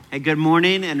Hey, good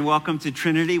morning and welcome to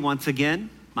Trinity once again.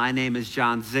 My name is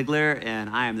John Ziegler and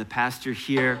I am the pastor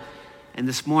here. And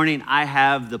this morning I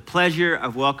have the pleasure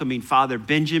of welcoming Father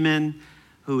Benjamin,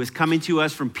 who is coming to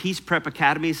us from Peace Prep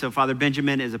Academy. So Father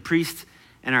Benjamin is a priest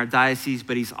in our diocese,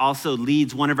 but he's also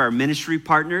leads one of our ministry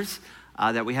partners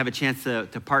that we have a chance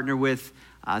to partner with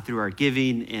through our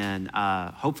giving and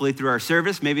hopefully through our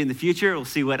service. Maybe in the future, we'll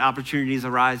see what opportunities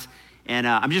arise. And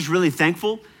I'm just really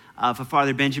thankful for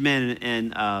Father Benjamin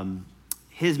and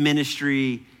his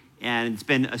ministry, and it's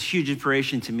been a huge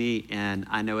inspiration to me, and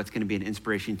I know it's going to be an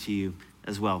inspiration to you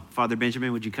as well. Father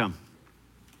Benjamin, would you come?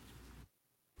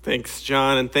 Thanks,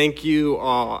 John, and thank you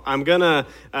all. I'm going to,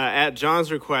 at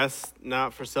John's request,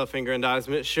 not for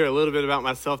self-aggrandizement, share a little bit about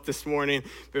myself this morning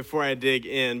before I dig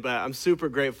in, but I'm super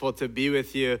grateful to be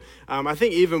with you. I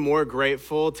think even more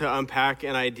grateful to unpack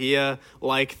an idea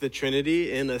like the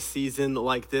Trinity in a season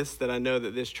like this that I know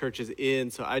that this church is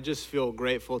in, so I just feel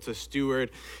grateful to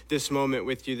steward this moment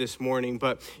with you this morning.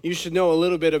 But you should know a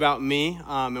little bit about me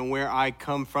and where I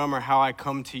come from or how I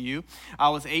come to you. I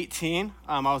was 18.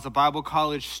 I was a Bible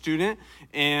college student,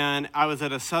 and I was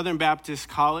at a Southern Baptist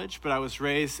college, but I was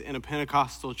raised in a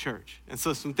Pentecostal church. And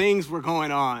so some things were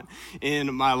going on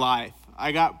in my life.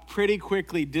 I got pretty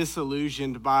quickly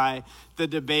disillusioned by the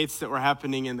debates that were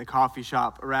happening in the coffee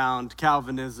shop around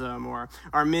Calvinism or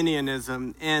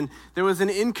Arminianism. And there was an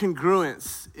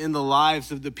incongruence in the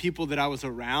lives of the people that I was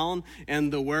around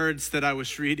and the words that I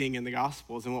was reading in the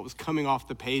Gospels and what was coming off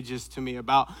the pages to me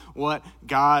about what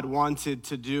God wanted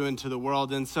to do into the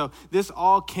world. And so this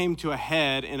all came to a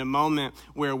head in a moment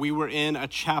where we were in a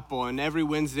chapel. And every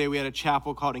Wednesday we had a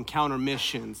chapel called Encounter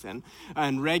Missions.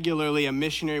 And regularly a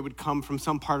missionary would come from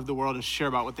some part of the world and share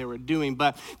about what they were doing.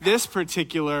 But this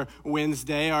particular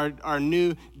Wednesday, our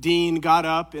new dean got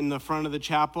up in the front of the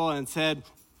chapel and said,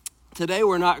 "Today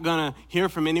we're not going to hear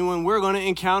from anyone. We're going to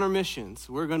encounter missions.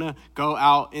 We're going to go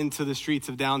out into the streets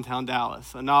of downtown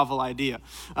Dallas," a novel idea.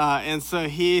 And so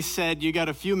he said, "You got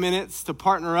a few minutes to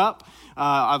partner up.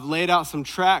 I've laid out some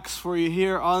tracts for you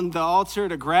here on the altar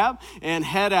to grab and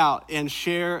head out and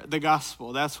share the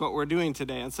gospel." That's what we're doing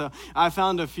today. And so I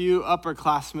found a few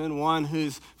upperclassmen, one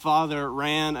whose father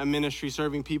ran a ministry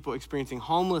serving people experiencing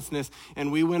homelessness,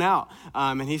 and we went out.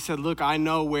 And he said, "Look, I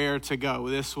know where to go.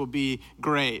 This will be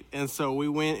great." And so we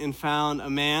went and found a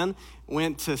man,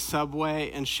 went to Subway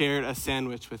and shared a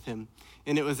sandwich with him.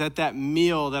 And it was at that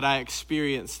meal that I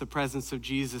experienced the presence of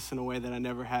Jesus in a way that I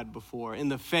never had before. In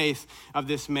the face of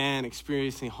this man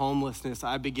experiencing homelessness,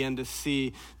 I began to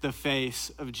see the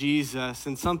face of Jesus,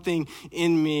 and something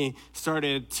in me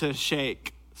started to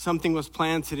shake. Something was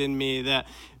planted in me that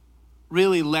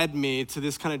really led me to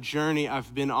this kind of journey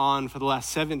I've been on for the last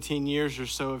 17 years or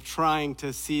so of trying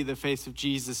to see the face of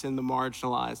Jesus in the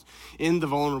marginalized, in the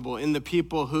vulnerable, in the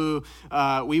people who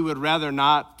we would rather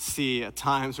not see at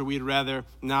times or we'd rather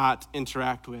not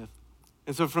interact with.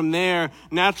 And so from there,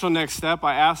 natural next step,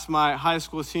 I asked my high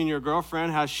school senior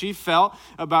girlfriend how she felt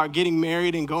about getting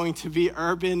married and going to be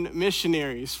urban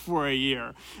missionaries for a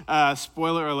year.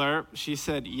 Spoiler alert, she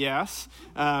said yes.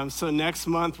 So next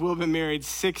month, we'll be married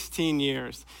 16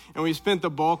 years. And we spent the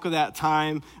bulk of that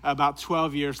time, about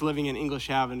 12 years, living in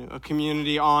English Avenue, a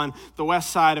community on the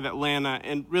west side of Atlanta,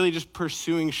 and really just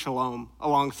pursuing shalom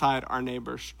alongside our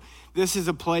neighbors. This is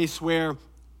a place where,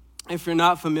 if you're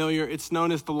not familiar, it's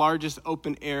known as the largest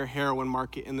open-air heroin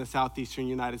market in the southeastern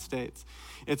United States.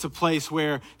 It's a place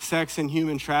where sex and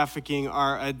human trafficking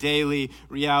are a daily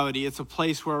reality. It's a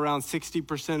place where around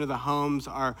 60% of the homes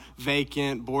are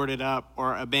vacant, boarded up,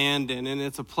 or abandoned. And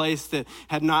it's a place that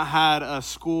had not had a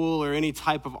school or any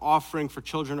type of offering for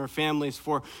children or families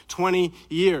for 20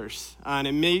 years. And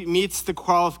it meets the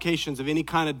qualifications of any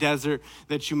kind of desert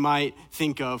that you might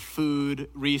think of,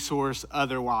 food, resource,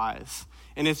 otherwise.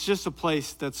 And it's just a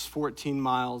place that's 14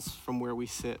 miles from where we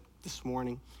sit this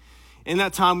morning. In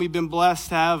that time, we've been blessed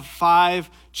to have 5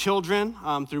 children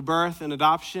through birth and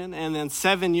adoption. And then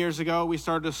 7 years ago, we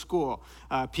started a school,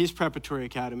 Peace Preparatory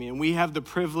Academy. And we have the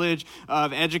privilege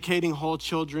of educating whole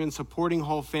children, supporting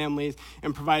whole families,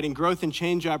 and providing growth and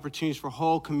change opportunities for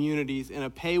whole communities in a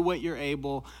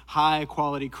pay-what-you're-able,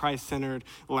 high-quality, Christ-centered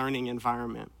learning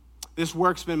environment. This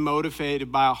work's been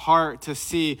motivated by a heart to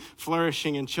see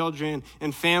flourishing in children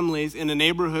and families in a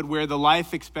neighborhood where the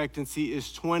life expectancy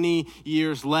is 20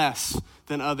 years less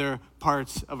than other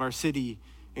parts of our city.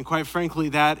 And quite frankly,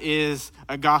 that is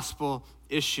a gospel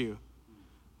issue.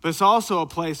 But it's also a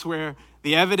place where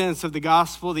the evidence of the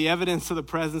gospel, the evidence of the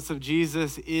presence of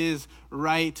Jesus is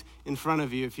right in front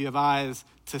of you if you have eyes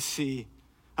to see.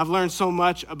 I've learned so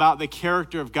much about the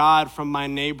character of God from my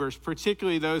neighbors,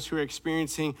 particularly those who are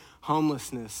experiencing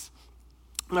homelessness.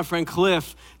 My friend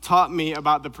Cliff taught me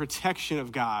about the protection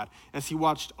of God as he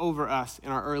watched over us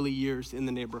in our early years in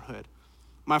the neighborhood.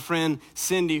 My friend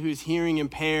Cindy, who's hearing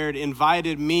impaired,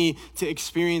 invited me to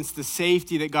experience the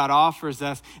safety that God offers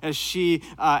us as she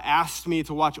asked me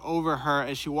to watch over her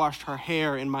as she washed her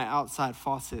hair in my outside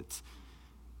faucets.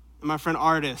 And my friend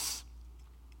Artis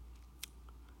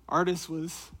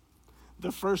was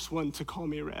the first one to call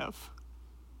me Rev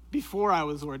before I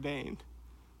was ordained.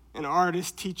 And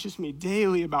Artis teaches me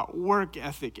daily about work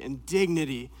ethic and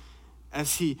dignity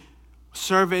as he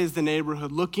surveys the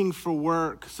neighborhood looking for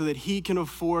work so that he can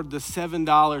afford the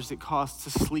 $7 it costs to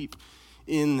sleep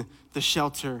in the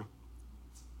shelter.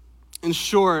 In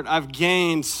short, I've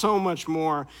gained so much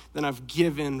more than I've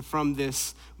given from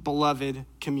this beloved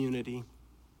community.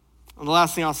 And the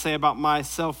last thing I'll say about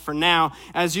myself for now,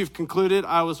 as you've concluded,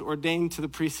 I was ordained to the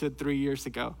priesthood 3 years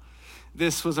ago.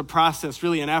 This was a process,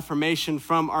 really an affirmation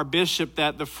from our bishop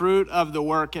that the fruit of the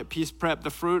work at Peace Prep, the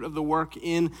fruit of the work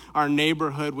in our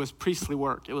neighborhood was priestly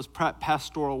work. It was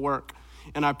pastoral work.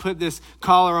 And I put this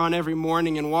collar on every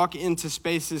morning and walk into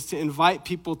spaces to invite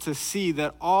people to see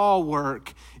that all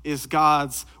work is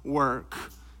God's work.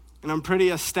 And I'm pretty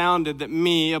astounded that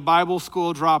me, a Bible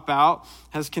school dropout,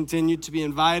 has continued to be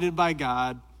invited by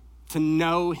God to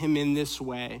know him in this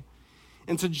way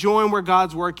and to join where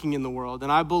God's working in the world.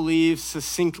 And I believe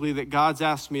succinctly that God's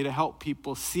asked me to help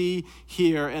people see,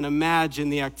 hear, and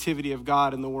imagine the activity of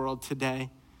God in the world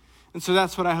today. And so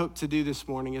that's what I hope to do this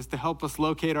morning, is to help us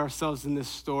locate ourselves in this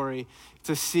story,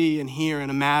 to see and hear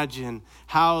and imagine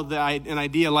how an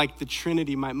idea like the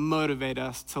Trinity might motivate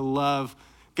us to love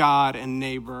God and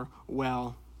neighbor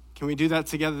well. Can we do that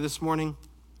together this morning?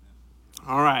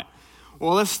 All right.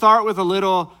 Well, let's start with a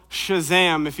little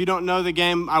Shazam. If you don't know the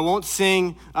game, I won't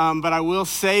sing, but I will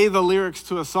say the lyrics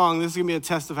to a song. This is going to be a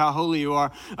test of how holy you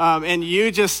are. And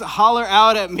you just holler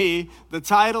out at me the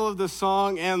title of the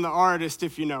song and the artist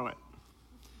if you know it.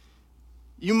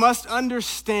 You must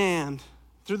understand,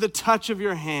 through the touch of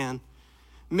your hand,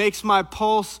 makes my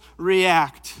pulse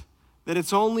react, that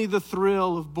it's only the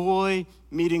thrill of boy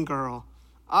meeting girl.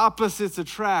 Opposites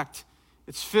attract.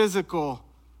 It's physical,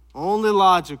 only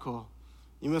logical.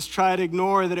 You must try to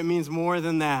ignore that it means more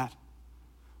than that.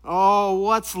 Oh,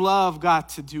 what's love got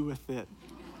to do with it?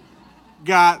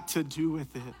 Got to do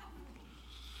with it.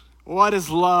 What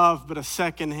is love but a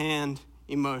secondhand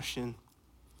emotion?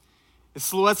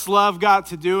 What's love got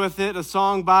to do with it? A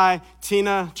song by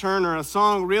Tina Turner, a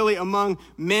song really among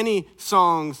many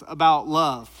songs about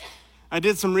love. I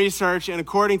did some research, and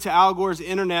according to Al Gore's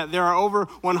internet, there are over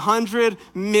 100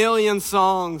 million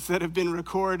songs that have been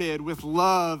recorded with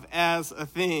love as a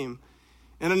theme.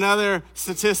 And another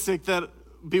statistic that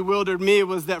bewildered me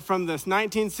was that from the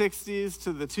 1960s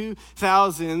to the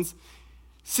 2000s,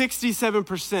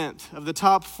 67% of the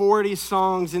top 40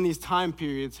 songs in these time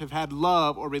periods have had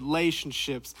love or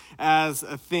relationships as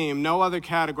a theme. No other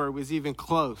category was even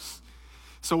close.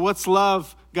 So what's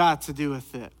love got to do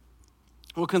with it?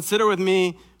 Well, consider with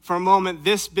me for a moment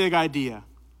this big idea,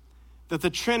 that the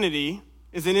Trinity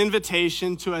is an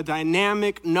invitation to a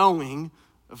dynamic knowing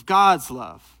of God's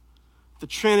love. The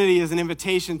Trinity is an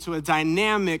invitation to a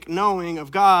dynamic knowing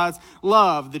of God's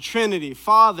love. The Trinity,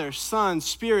 Father, Son,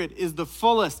 Spirit, is the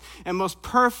fullest and most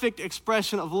perfect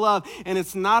expression of love, and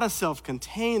it's not a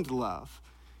self-contained love.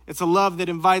 It's a love that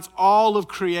invites all of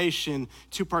creation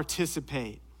to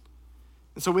participate.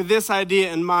 And so with this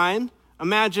idea in mind,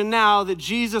 imagine now that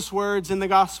Jesus' words in the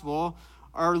gospel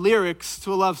are lyrics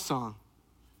to a love song.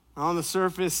 On the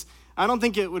surface, I don't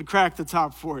think it would crack the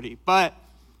top 40, but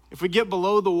if we get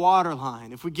below the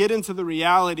waterline, if we get into the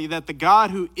reality that the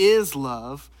God who is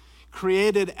love,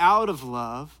 created out of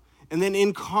love, and then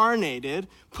incarnated,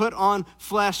 put on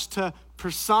flesh to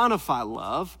personify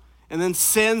love, and then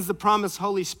sends the promised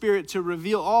Holy Spirit to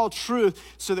reveal all truth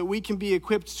so that we can be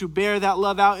equipped to bear that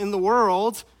love out in the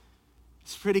world,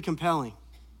 it's pretty compelling.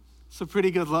 It's a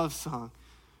pretty good love song.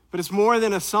 But it's more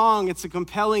than a song. It's a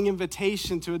compelling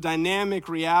invitation to a dynamic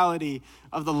reality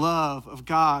of the love of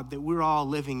God that we're all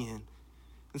living in.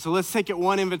 And so let's take it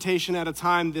one invitation at a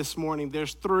time this morning.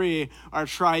 There's three our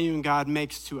triune God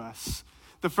makes to us.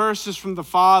 The first is from the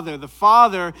Father. The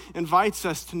Father invites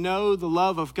us to know the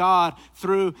love of God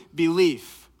through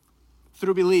belief.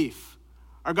 Through belief.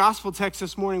 Our gospel text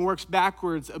this morning works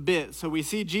backwards a bit. So we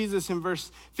see Jesus in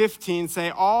verse 15 say,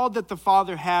 all that the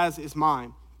Father has is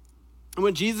mine. And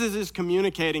what Jesus is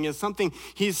communicating is something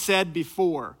he's said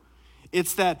before.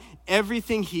 It's that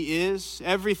everything he is,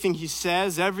 everything he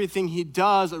says, everything he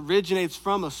does originates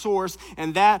from a source,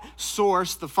 and that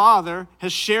source, the Father,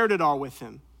 has shared it all with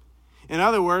him. In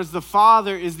other words, the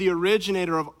Father is the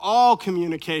originator of all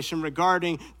communication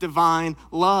regarding divine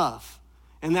love.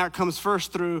 And that comes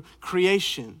first through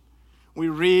creation. We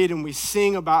read and we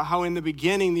sing about how in the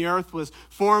beginning the earth was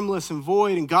formless and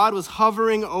void, and God was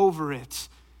hovering over it.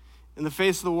 In the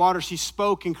face of the waters he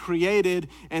spoke and created,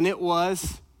 and it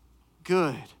was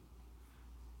good.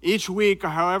 Each week, or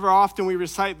however often we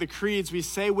recite the creeds, we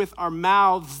say with our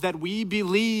mouths that we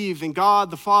believe in God,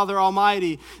 the Father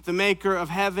Almighty, the maker of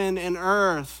heaven and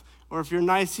earth. Or if you're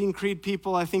Nicene Creed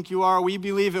people, I think you are, we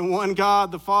believe in one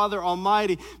God, the Father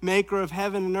Almighty, maker of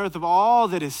heaven and earth, of all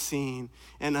that is seen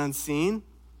and unseen.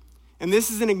 And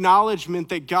this is an acknowledgement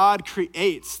that God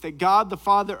creates, that God the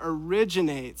Father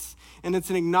originates. And it's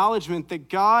an acknowledgement that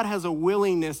God has a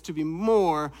willingness to be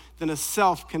more than a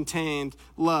self-contained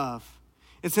love.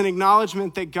 It's an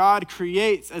acknowledgement that God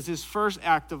creates as his first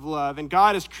act of love. And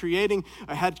God had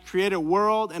created a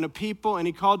world and a people, and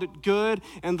he called it good,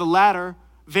 and the latter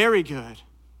very good.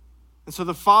 And so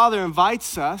the Father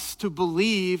invites us to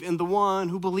believe in the one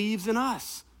who believes in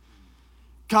us.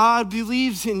 God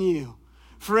believes in you.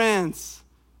 Friends,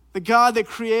 the God that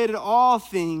created all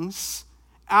things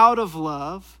out of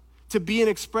love to be an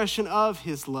expression of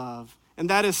his love. And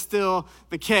that is still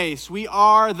the case. We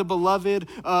are the beloved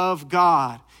of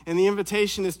God. And the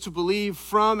invitation is to believe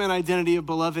from an identity of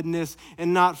belovedness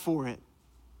and not for it.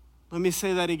 Let me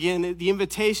say that again. The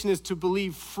invitation is to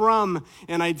believe from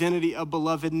an identity of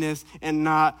belovedness and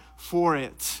not for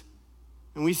it.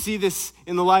 And we see this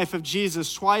in the life of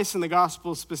Jesus twice in the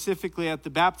gospel, specifically at the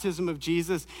baptism of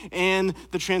Jesus and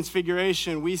the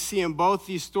transfiguration. We see in both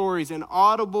these stories an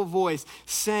audible voice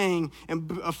saying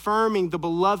and affirming the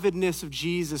belovedness of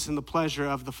Jesus and the pleasure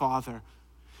of the Father.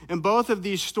 And both of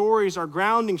these stories are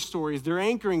grounding stories, they're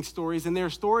anchoring stories, and they're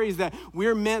stories that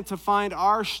we're meant to find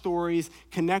our stories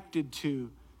connected to,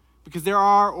 because they're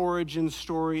our origin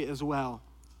story as well.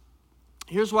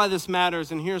 Here's why this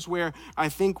matters, and here's where I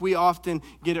think we often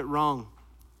get it wrong.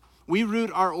 We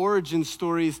root our origin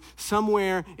stories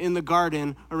somewhere in the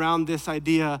garden around this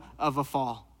idea of a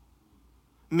fall.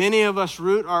 Many of us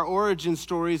root our origin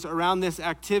stories around this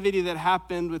activity that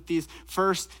happened with these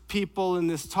first people and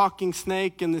this talking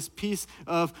snake and this piece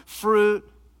of fruit.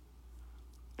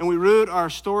 And we root our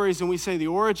stories and we say the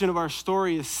origin of our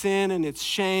story is sin and it's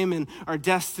shame, and our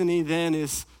destiny then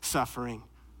is suffering.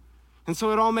 And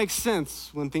so it all makes sense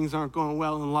when things aren't going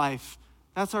well in life.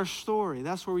 That's our story.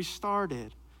 That's where we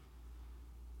started.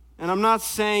 And I'm not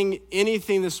saying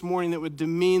anything this morning that would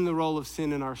demean the role of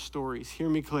sin in our stories. Hear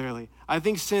me clearly. I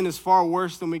think sin is far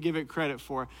worse than we give it credit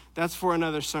for. That's for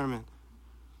another sermon.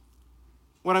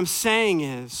 What I'm saying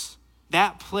is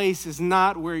that place is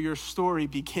not where your story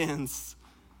begins.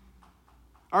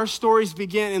 Our stories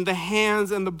begin in the hands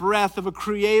and the breath of a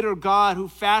creator God who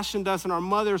fashioned us in our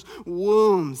mother's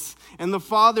wombs. And the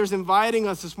Father's inviting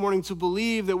us this morning to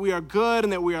believe that we are good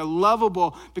and that we are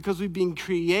lovable because we've been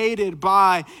created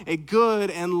by a good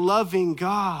and loving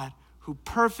God who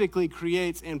perfectly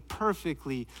creates and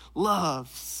perfectly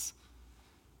loves.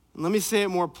 And let me say it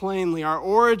more plainly. Our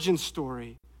origin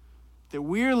story that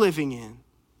we're living in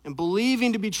and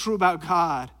believing to be true about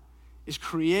God is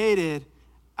created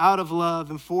out of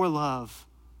love and for love.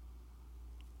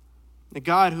 The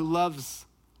God who loves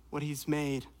what he's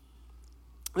made.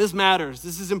 This matters.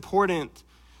 This is important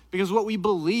because what we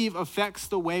believe affects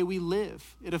the way we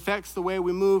live. It affects the way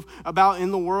we move about in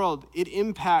the world. It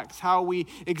impacts how we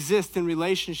exist in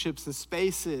relationships and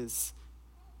spaces.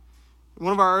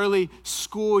 One of our early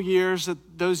school years,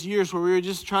 those years where we were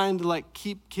just trying to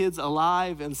keep kids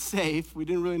alive and safe, we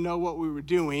didn't really know what we were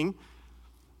doing.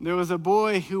 There was a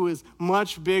boy who was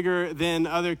much bigger than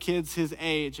other kids his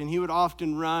age, and he would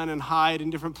often run and hide in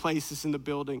different places in the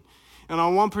building. And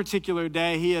on one particular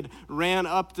day, he had ran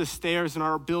up the stairs in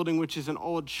our building, which is an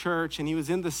old church, and he was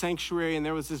in the sanctuary, and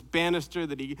there was this banister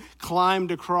that he climbed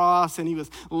across, and he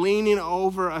was leaning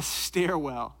over a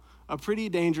stairwell. A pretty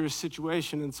dangerous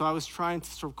situation. And so I was trying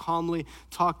to sort of calmly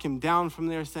talk him down from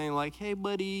there, saying hey,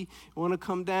 buddy, you want to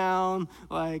come down?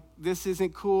 This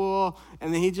isn't cool.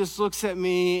 And then he just looks at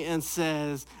me and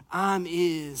says, I'm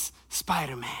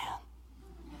Spider-Man.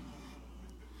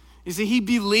 You see, he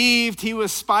believed he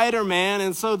was Spider-Man,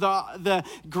 and so the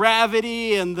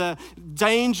gravity and the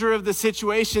danger of the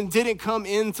situation didn't come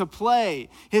into play.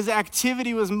 His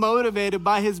activity was motivated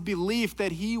by his belief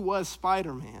that he was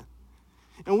Spider-Man.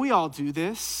 And we all do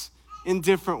this in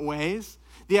different ways.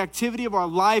 The activity of our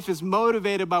life is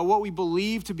motivated by what we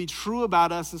believe to be true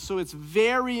about us. And so it's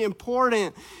very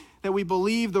important that we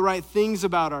believe the right things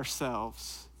about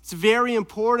ourselves. It's very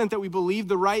important that we believe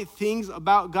the right things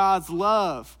about God's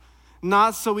love.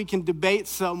 Not so we can debate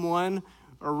someone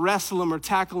or wrestle them or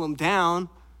tackle them down,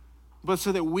 but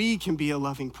so that we can be a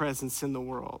loving presence in the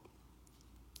world.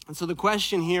 And so the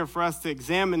question here for us to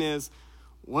examine is,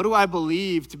 what do I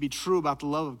believe to be true about the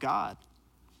love of God?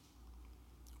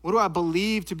 What do I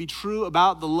believe to be true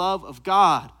about the love of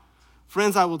God?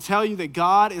 Friends, I will tell you that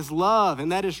God is love,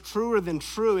 and that is truer than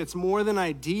true. It's more than an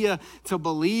idea to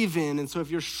believe in. And so if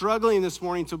you're struggling this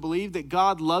morning to believe that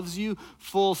God loves you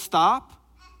full stop,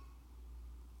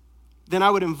 then I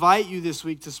would invite you this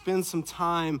week to spend some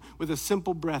time with a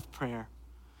simple breath prayer.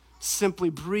 Simply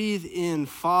breathe in,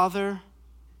 Father,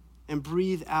 and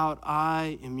breathe out,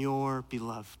 I am your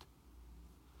beloved.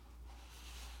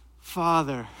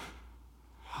 Father,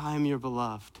 I am your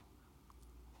beloved.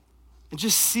 And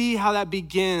just see how that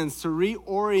begins to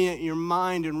reorient your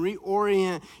mind and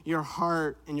reorient your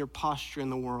heart and your posture in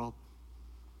the world.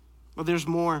 Well, there's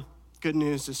more good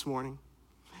news this morning.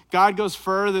 God goes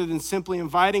further than simply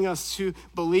inviting us to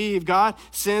believe. God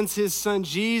sends his son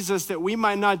Jesus that we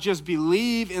might not just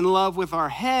believe in love with our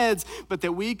heads, but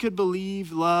that we could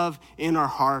believe love in our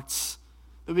hearts,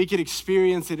 that we could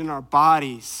experience it in our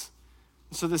bodies.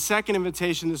 So the second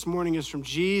invitation this morning is from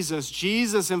Jesus.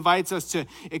 Jesus invites us to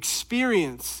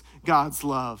experience God's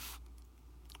love.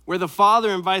 Where the Father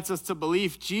invites us to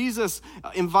believe, Jesus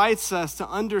invites us to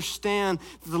understand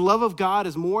that the love of God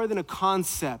is more than a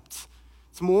concept.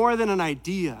 It's more than an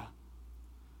idea.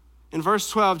 In verse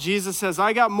 12, Jesus says,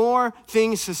 I got more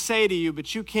things to say to you,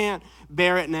 but you can't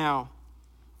bear it now.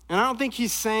 And I don't think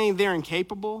he's saying they're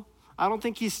incapable. I don't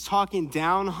think he's talking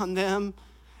down on them.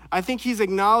 I think he's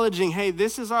acknowledging, hey,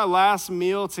 this is our last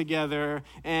meal together,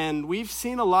 and we've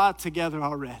seen a lot together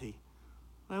already.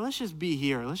 Let's just be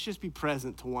here. Let's just be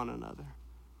present to one another.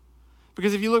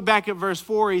 Because if you look back at verse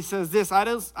 4, he says this,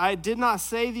 I did not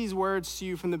say these words to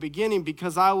you from the beginning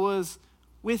because I was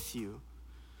with you.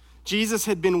 Jesus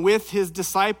had been with his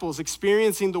disciples,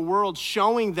 experiencing the world,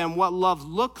 showing them what love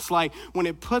looks like when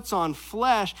it puts on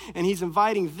flesh, and he's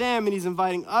inviting them and he's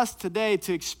inviting us today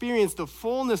to experience the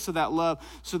fullness of that love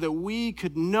so that we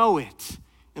could know it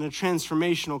in a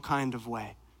transformational kind of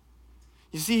way.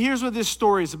 You see, here's what this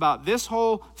story is about. This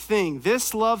whole thing,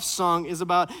 this love song is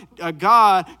about a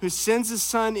God who sends his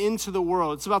son into the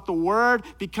world. It's about the word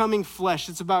becoming flesh.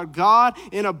 It's about God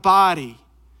in a body.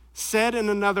 Said in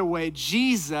another way,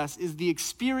 Jesus is the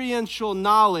experiential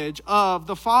knowledge of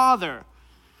the Father.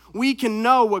 We can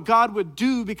know what God would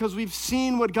do because we've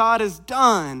seen what God has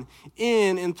done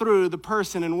in and through the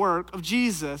person and work of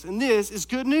Jesus. And this is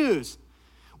good news.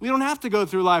 We don't have to go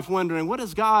through life wondering, what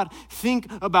does God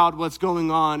think about what's going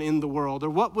on in the world? Or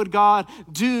what would God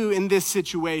do in this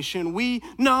situation? We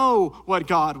know what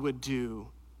God would do.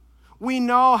 We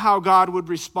know how God would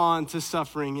respond to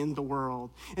suffering in the world.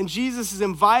 And Jesus is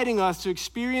inviting us to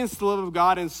experience the love of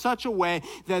God in such a way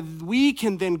that we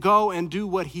can then go and do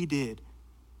what he did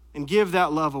and give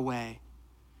that love away.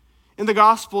 In the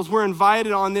Gospels, we're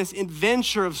invited on this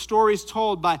adventure of stories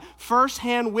told by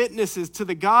firsthand witnesses to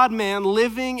the God-man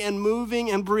living and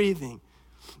moving and breathing.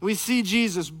 We see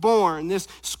Jesus born, this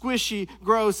squishy,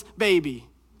 gross baby.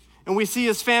 And we see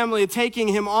his family taking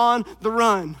him on the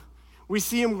run. We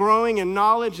see him growing in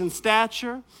knowledge and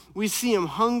stature. We see him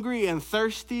hungry and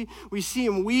thirsty. We see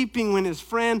him weeping when his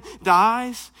friend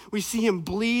dies. We see him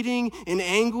bleeding in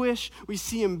anguish. We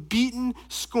see him beaten,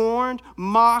 scorned,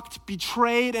 mocked,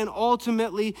 betrayed, and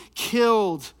ultimately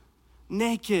killed,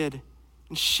 naked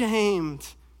and shamed.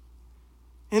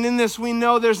 And in this, we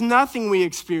know there's nothing we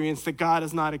experience that God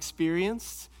has not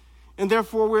experienced. And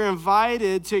therefore, we're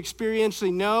invited to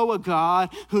experientially know a God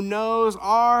who knows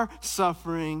our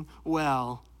suffering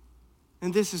well.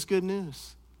 And this is good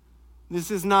news. This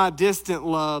is not distant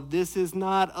love. This is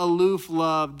not aloof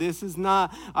love. This is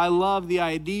not, I love the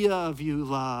idea of you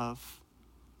love.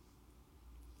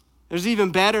 There's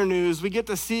even better news. We get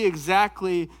to see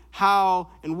exactly how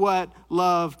and what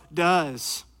love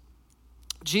does.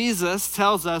 Jesus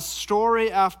tells us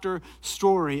story after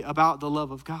story about the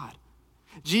love of God.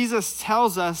 Jesus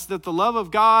tells us that the love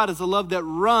of God is a love that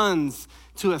runs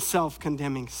to a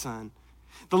self-condemning son.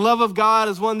 The love of God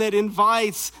is one that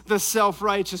invites the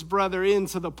self-righteous brother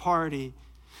into the party.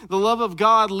 The love of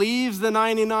God leaves the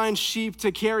 99 sheep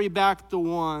to carry back the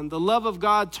one. The love of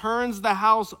God turns the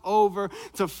house over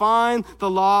to find the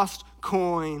lost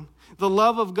coin. The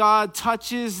love of God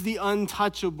touches the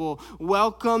untouchable,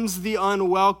 welcomes the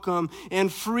unwelcome,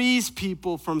 and frees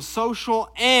people from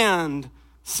social and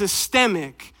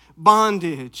systemic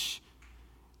bondage.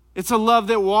 It's a love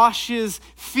that washes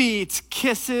feet,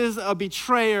 kisses a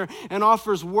betrayer, and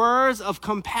offers words of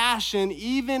compassion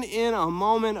even in a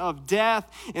moment of death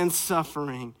and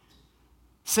suffering.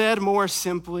 Said more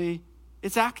simply,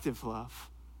 it's active love.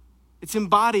 It's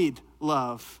embodied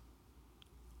love.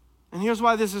 And here's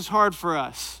why this is hard for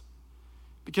us.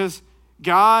 Because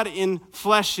God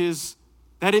enfleshes,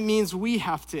 that it means we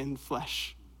have to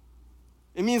enflesh.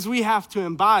 It means we have to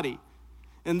embody.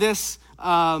 And this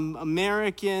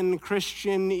American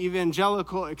Christian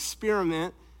evangelical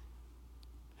experiment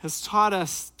has taught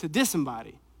us to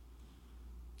disembody.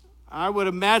 I would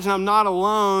imagine I'm not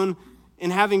alone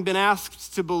in having been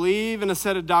asked to believe in a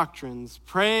set of doctrines,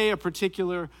 pray a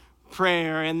particular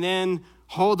prayer, and then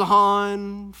hold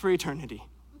on for eternity.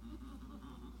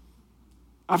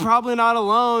 I'm probably not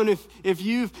alone if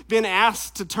you've been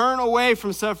asked to turn away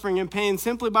from suffering and pain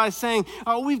simply by saying,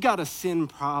 oh, we've got a sin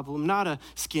problem, not a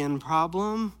skin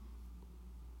problem.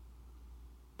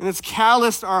 And it's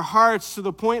calloused our hearts to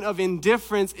the point of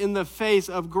indifference in the face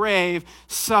of grave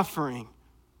suffering.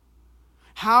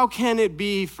 How can it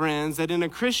be, friends, that in a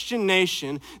Christian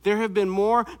nation, there have been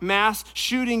more mass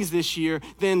shootings this year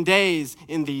than days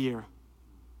in the year?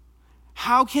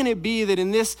 How can it be that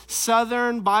in this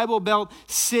southern Bible Belt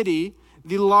city,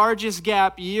 the largest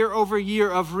gap year over year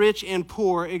of rich and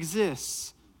poor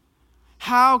exists?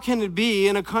 How can it be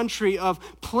in a country of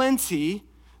plenty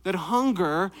that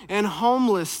hunger and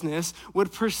homelessness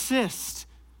would persist?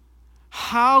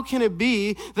 How can it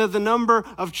be that the number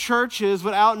of churches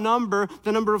would outnumber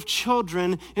the number of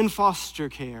children in foster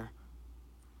care?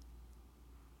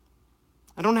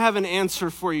 I don't have an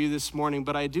answer for you this morning,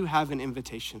 but I do have an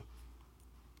invitation.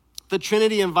 The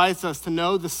Trinity invites us to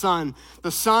know the Son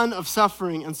of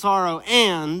suffering and sorrow,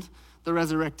 and the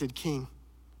resurrected King.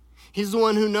 He's the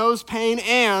one who knows pain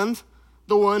and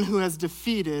the one who has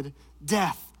defeated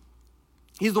death.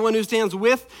 He's the one who stands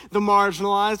with the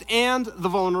marginalized and the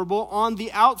vulnerable on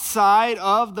the outside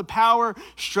of the power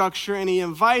structure, and he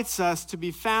invites us to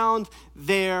be found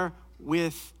there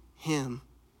with him.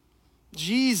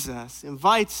 Jesus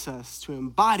invites us to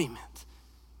embodiment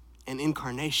and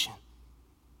incarnation.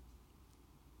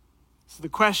 So the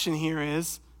question here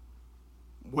is,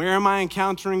 where am I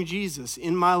encountering Jesus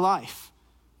in my life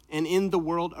and in the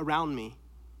world around me?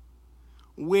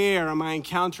 Where am I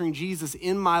encountering Jesus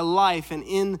in my life and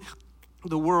in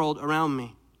the world around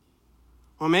me?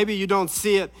 Well, maybe you don't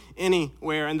see it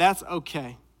anywhere, and that's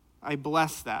okay. I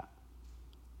bless that.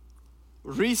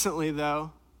 Recently,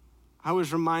 though, I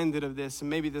was reminded of this, and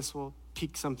maybe this will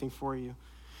pique something for you.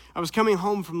 I was coming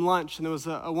home from lunch, and there was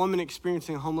a woman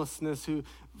experiencing homelessness who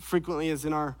frequently is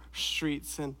in our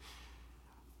streets, and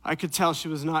I could tell she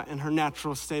was not in her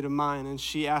natural state of mind, and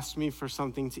she asked me for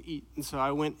something to eat. And so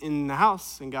I went in the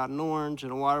house and got an orange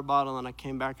and a water bottle, and I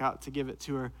came back out to give it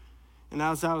to her. And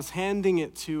as I was handing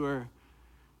it to her,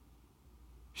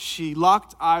 she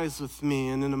locked eyes with me,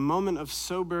 and in a moment of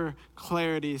sober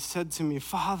clarity said to me,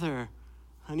 "Father,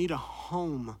 I need a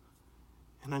home,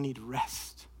 and I need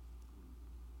rest.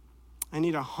 I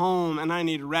need a home, and I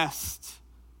need rest."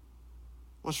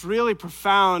 What's really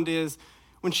profound is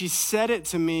when she said it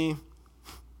to me,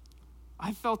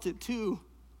 I felt it too.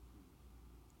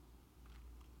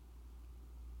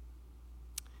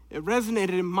 It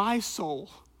resonated in my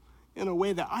soul in a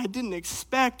way that I didn't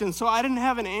expect, and so I didn't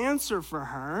have an answer for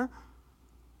her.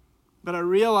 But I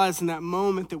realized in that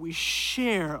moment that we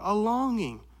share a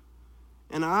longing.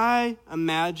 And I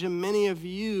imagine many of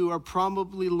you are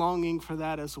probably longing for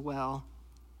that as well.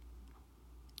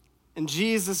 And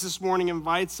Jesus this morning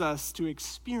invites us to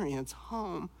experience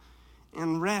home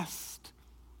and rest,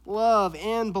 love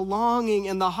and belonging,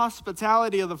 and the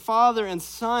hospitality of the Father and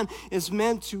Son is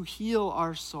meant to heal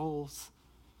our souls.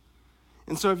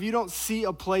 And so if you don't see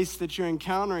a place that you're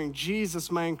encountering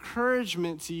Jesus, my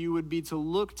encouragement to you would be to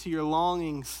look to your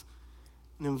longings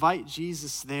and invite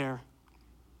Jesus there.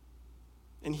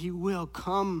 And he will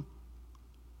come.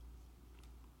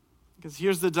 Because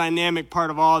here's the dynamic part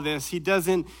of all this. He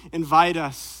doesn't invite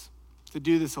us to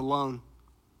do this alone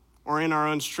or in our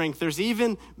own strength. There's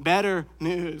even better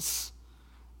news.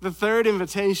 The third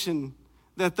invitation,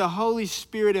 that the Holy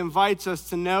Spirit invites us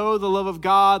to know the love of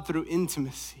God through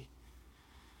intimacy.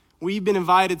 We've been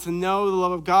invited to know the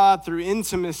love of God through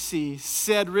intimacy.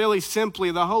 Said really simply,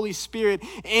 the Holy Spirit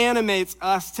animates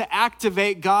us to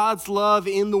activate God's love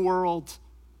in the world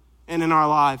and in our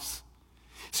lives.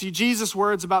 See, Jesus'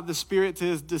 words about the Spirit to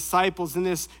his disciples in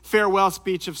this farewell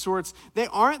speech of sorts, they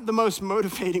aren't the most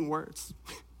motivating words.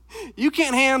 You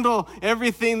can't handle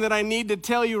everything that I need to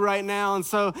tell you right now, and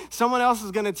so someone else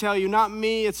is going to tell you, not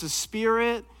me, it's a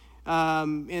Spirit,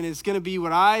 and it's going to be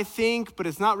what I think, but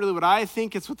it's not really what I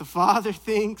think, it's what the Father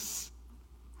thinks.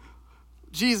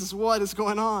 Jesus, what is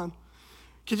going on?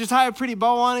 Could you tie a pretty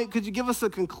bow on it? Could you give us a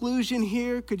conclusion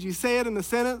here? Could you say it in a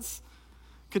sentence?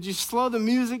 Could you slow the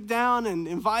music down and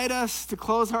invite us to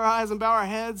close our eyes and bow our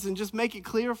heads and just make it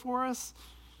clear for us?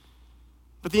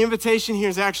 But the invitation here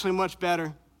is actually much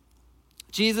better.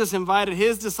 Jesus invited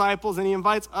his disciples, and he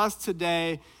invites us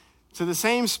today to the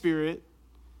same Spirit,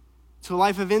 to a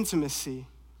life of intimacy,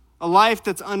 a life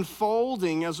that's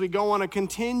unfolding as we go on a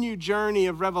continued journey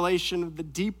of revelation of the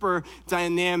deeper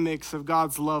dynamics of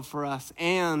God's love for us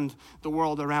and the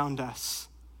world around us.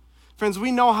 Friends,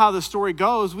 we know how the story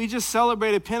goes. We just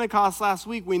celebrated Pentecost last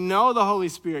week. We know the Holy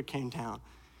Spirit came down.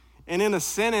 And in a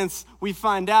sentence, we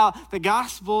find out the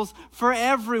gospel's for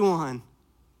everyone.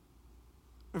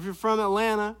 If you're from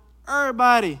Atlanta,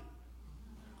 everybody.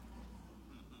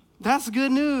 That's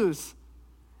good news.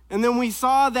 And then we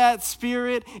saw that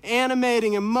Spirit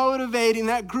animating and motivating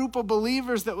that group of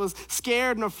believers that was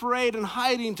scared and afraid and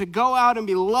hiding to go out and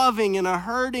be loving in a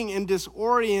hurting and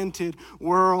disoriented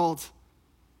world.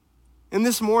 And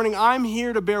this morning, I'm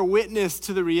here to bear witness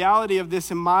to the reality of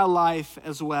this in my life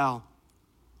as well.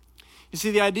 You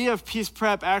see, the idea of Peace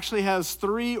Prep actually has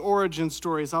 3 origin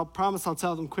stories. I'll promise I'll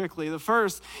tell them quickly. The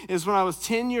first is when I was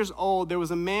 10 years old, there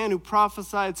was a man who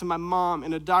prophesied to my mom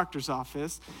in a doctor's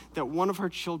office that one of her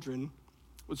children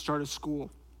would start a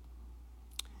school.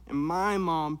 And my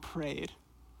mom prayed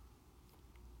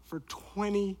for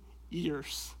 20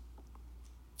 years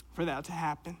for that to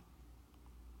happen.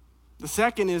 The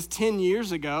second is 10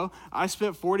 years ago, I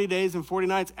spent 40 days and 40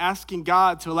 nights asking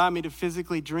God to allow me to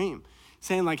physically dream.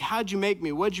 Saying like, how'd you make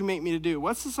me? What'd you make me to do?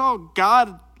 What's this all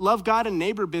love God and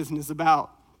neighbor business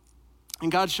about?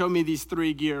 And God showed me these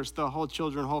 3 gears, the whole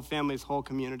children, whole families, whole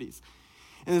communities.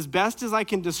 And as best as I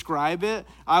can describe it,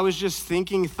 I was just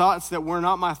thinking thoughts that were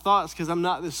not my thoughts because I'm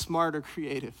not this smart or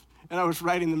creative. And I was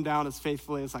writing them down as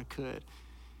faithfully as I could.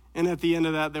 And at the end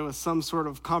of that, there was some sort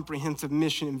of comprehensive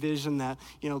mission and vision that,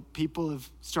 people have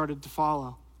started to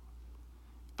follow.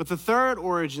 But the third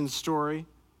origin story,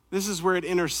 this is where it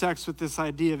intersects with this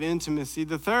idea of intimacy.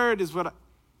 The third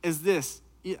is this.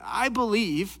 I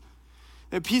believe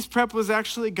that Peace Prep was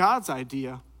actually God's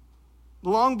idea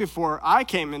long before I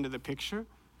came into the picture.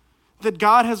 That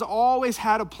God has always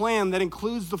had a plan that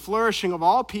includes the flourishing of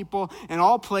all people and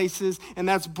all places, and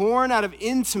that's born out of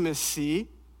intimacy,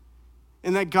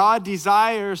 and that God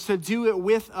desires to do it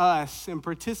with us and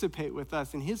participate with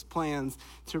us in his plans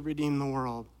to redeem the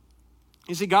world.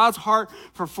 You see, God's heart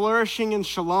for flourishing and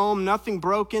shalom, nothing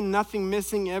broken, nothing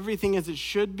missing, everything as it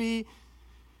should be.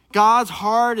 God's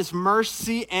heart is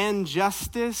mercy and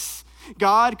justice.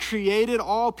 God created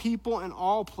all people in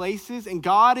all places, and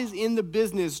God is in the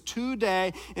business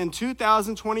today in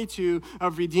 2022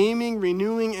 of redeeming,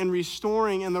 renewing, and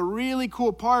restoring. And the really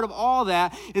cool part of all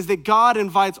that is that God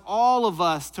invites all of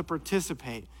us to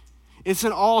participate. It's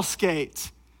an all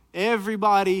skate,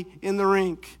 everybody in the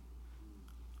rink.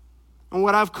 And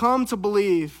what I've come to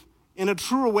believe in a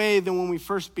truer way than when we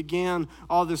first began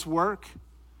all this work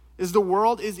is the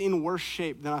world is in worse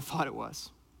shape than I thought it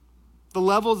was. The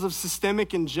levels of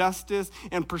systemic injustice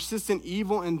and persistent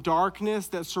evil and darkness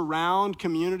that surround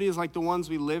communities like the ones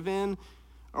we live in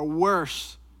are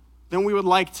worse than we would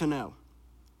like to know.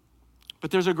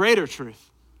 But there's a greater truth,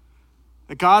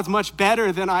 that God's much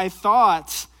better than I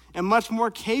thought and much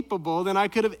more capable than I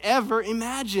could have ever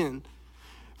imagined.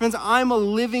 Friends, I'm a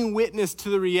living witness to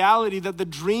the reality that the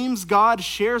dreams God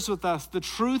shares with us, the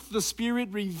truth the Spirit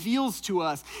reveals to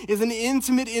us, is an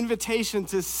intimate invitation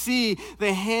to see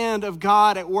the hand of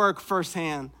God at work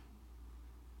firsthand.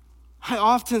 I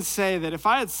often say that if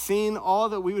I had seen all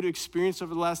that we would experience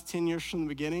over the last 10 years from the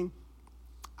beginning,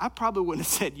 I probably wouldn't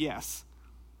have said yes.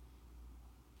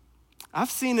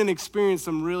 I've seen and experienced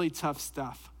some really tough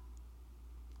stuff,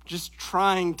 just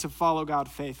trying to follow God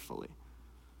faithfully.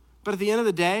 But at the end of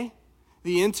the day,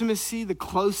 the intimacy, the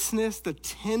closeness, the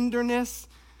tenderness,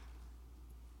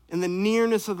 and the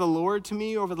nearness of the Lord to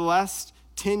me over the last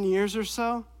 10 years or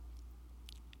so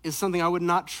is something I would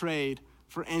not trade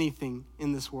for anything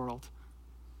in this world.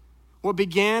 What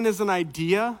began as an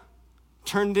idea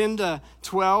turned into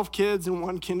 12 kids in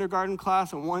one kindergarten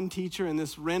class and one teacher in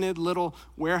this rented little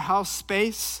warehouse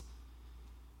space.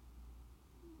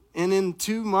 And in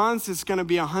 2 months, it's going to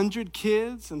be 100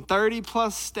 kids and 30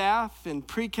 plus staff in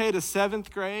pre-K to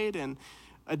 7th grade and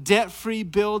a debt-free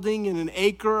building and an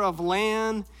acre of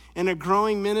land and a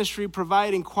growing ministry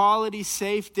providing quality,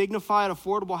 safe, dignified,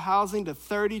 affordable housing to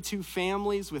 32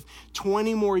 families with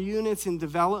 20 more units in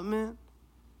development.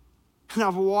 And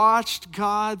I've watched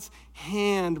God's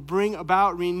hand bring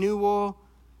about renewal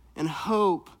and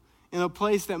hope in a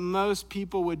place that most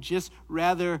people would just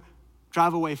rather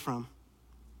drive away from.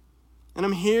 And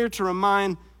I'm here to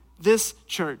remind this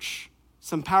church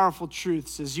some powerful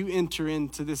truths as you enter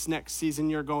into this next season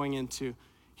you're going into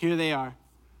Here they are.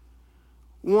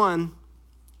 1,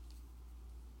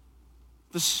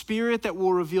 the Spirit that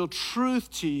will reveal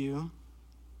truth to you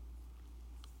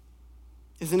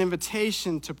is an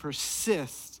invitation to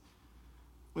persist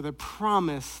with a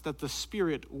promise that the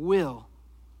Spirit will.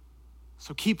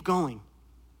 So keep going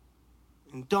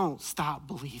and don't stop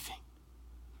believing.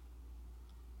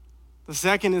 The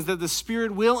second is that the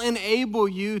Spirit will enable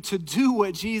you to do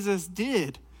what Jesus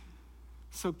did.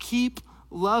 So keep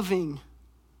loving.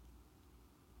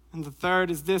 And the third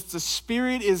is this: the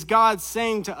Spirit is God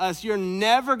saying to us, you're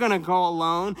never going to go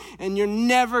alone and you're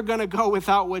never going to go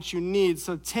without what you need.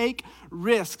 So take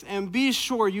risks and be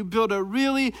sure you build a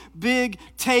really big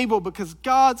table, because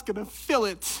God's going to fill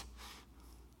it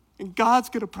and God's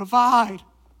going to provide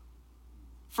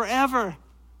forever,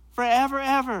 forever,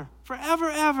 ever, forever,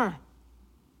 ever.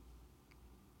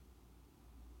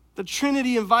 The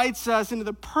Trinity invites us into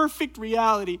the perfect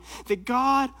reality that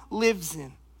God lives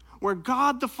in, where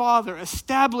God the Father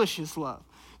establishes love,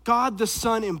 God the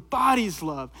Son embodies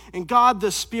love, and God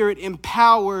the Spirit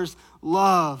empowers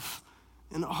love.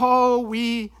 And oh,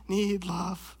 we need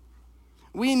love.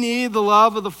 We need the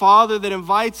love of the Father that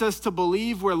invites us to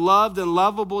believe we're loved and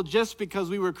lovable just because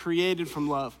we were created from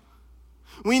love.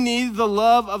 We need the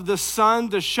love of the Son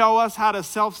to show us how to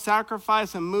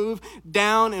self-sacrifice and move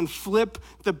down and flip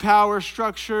the power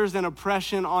structures and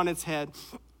oppression on its head.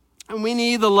 And we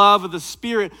need the love of the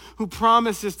Spirit, who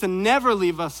promises to never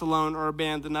leave us alone or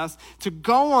abandon us, to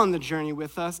go on the journey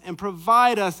with us and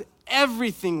provide us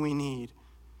everything we need.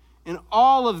 And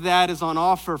all of that is on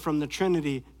offer from the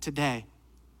Trinity today.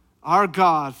 Our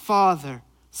God, Father,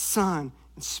 Son,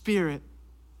 and Spirit,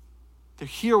 they're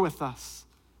here with us.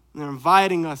 And they're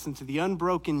inviting us into the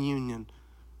unbroken union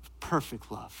of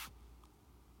perfect love.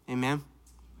 Amen?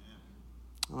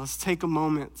 Well, let's take a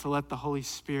moment to let the Holy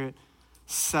Spirit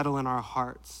settle in our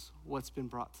hearts what's been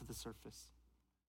brought to the surface.